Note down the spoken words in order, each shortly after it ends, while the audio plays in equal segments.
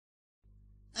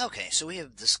Okay, so we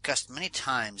have discussed many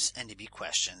times NDB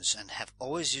questions and have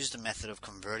always used the method of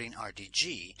converting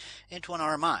RDG into an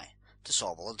RMI to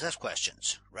solve all the test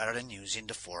questions, rather than using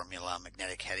the formula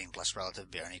magnetic heading plus relative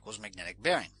bearing equals magnetic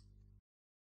bearing.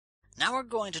 Now we're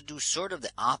going to do sort of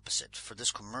the opposite for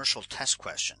this commercial test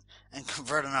question and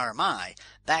convert an RMI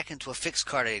back into a fixed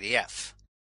card ADF.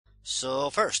 So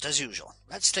first, as usual,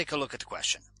 let's take a look at the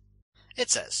question. It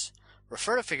says,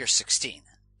 refer to figure 16.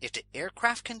 If the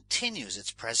aircraft continues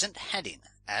its present heading,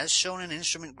 as shown in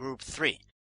instrument group 3,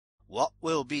 what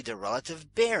will be the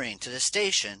relative bearing to the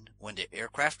station when the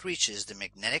aircraft reaches the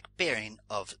magnetic bearing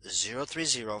of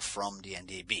 030 from the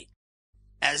NDB?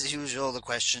 As usual, the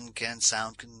question can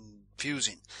sound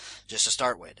confusing just to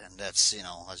start with, and that's,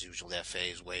 as usual, the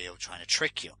FAA's way of trying to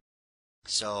trick you.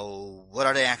 So what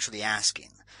are they actually asking?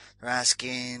 They're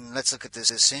asking, let's look at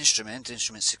this instrument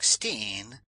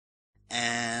 16,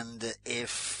 and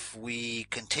if we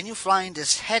continue flying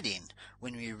this heading,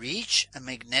 when we reach a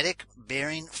magnetic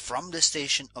bearing from the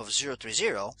station of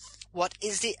 030, what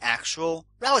is the actual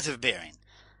relative bearing?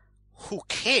 Who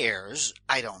cares?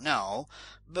 I don't know,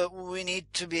 but we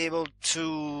need to be able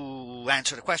to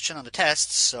answer the question on the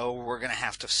test, so we're going to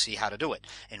have to see how to do it.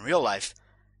 In real life,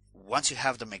 once you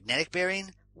have the magnetic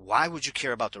bearing, why would you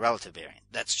care about the relative bearing?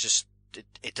 That's just,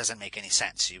 it doesn't make any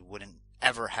sense. You wouldn't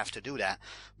ever have to do that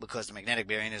because the magnetic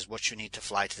bearing is what you need to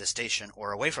fly to the station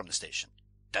or away from the station.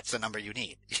 That's the number you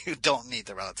need. You don't need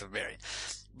the relative bearing.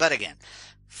 But again,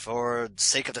 for the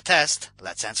sake of the test,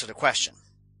 let's answer the question.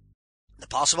 The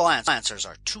possible answers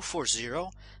are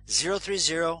 240,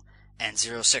 030, and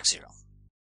 060.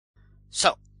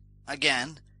 So,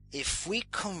 again, if we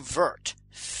convert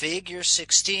figure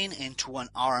 16 into an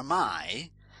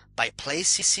RMI by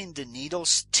placing the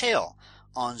needle's tail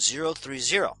on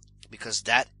 030, because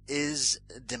that is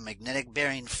the magnetic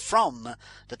bearing from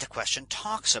that the question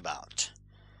talks about.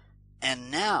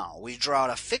 And now we draw out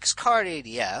a fixed card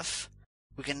ADF.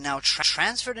 We can now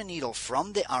transfer the needle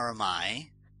from the RMI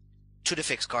to the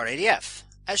fixed card ADF,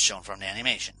 as shown from the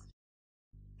animation.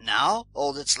 Now,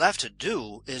 all that's left to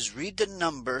do is read the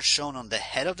number shown on the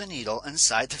head of the needle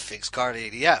inside the fixed card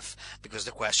ADF, because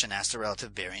the question asked the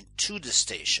relative bearing to the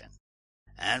station.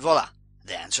 And voila,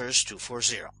 the answer is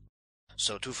 240.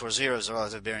 So 240 is the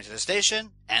relative bearing to the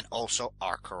station, and also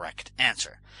our correct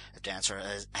answer. If the answer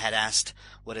had asked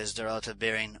what is the relative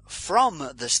bearing from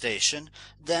the station,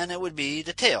 then it would be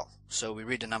the tail. So we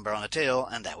read the number on the tail,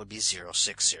 and that would be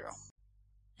 060.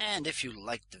 And if you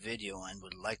liked the video and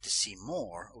would like to see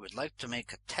more, or would like to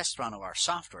make a test run of our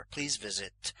software, please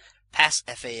visit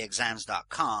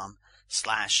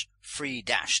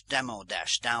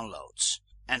passfaaexams.com/free-demo-downloads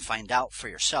and find out for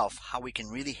yourself how we can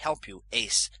really help you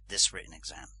ace this written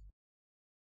exam.